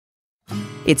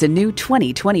It's a new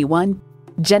 2021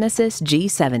 Genesis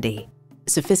G70.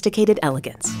 Sophisticated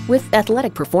elegance with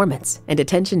athletic performance and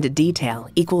attention to detail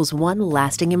equals one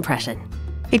lasting impression.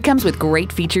 It comes with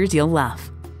great features you'll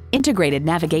love. Integrated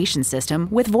navigation system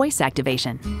with voice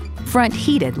activation. Front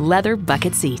heated leather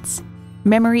bucket seats.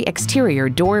 Memory exterior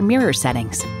door mirror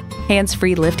settings.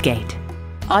 Hands-free liftgate.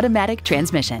 Automatic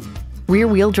transmission.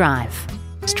 Rear-wheel drive.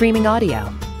 Streaming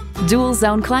audio. Dual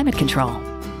zone climate control.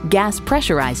 Gas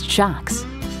pressurized shocks.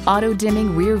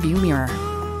 Auto-dimming rear view mirror.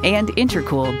 And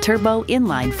intercooled turbo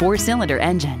inline 4-cylinder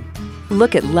engine.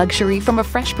 Look at luxury from a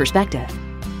fresh perspective.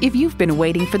 If you've been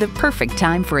waiting for the perfect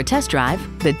time for a test drive,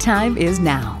 the time is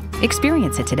now.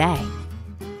 Experience it today.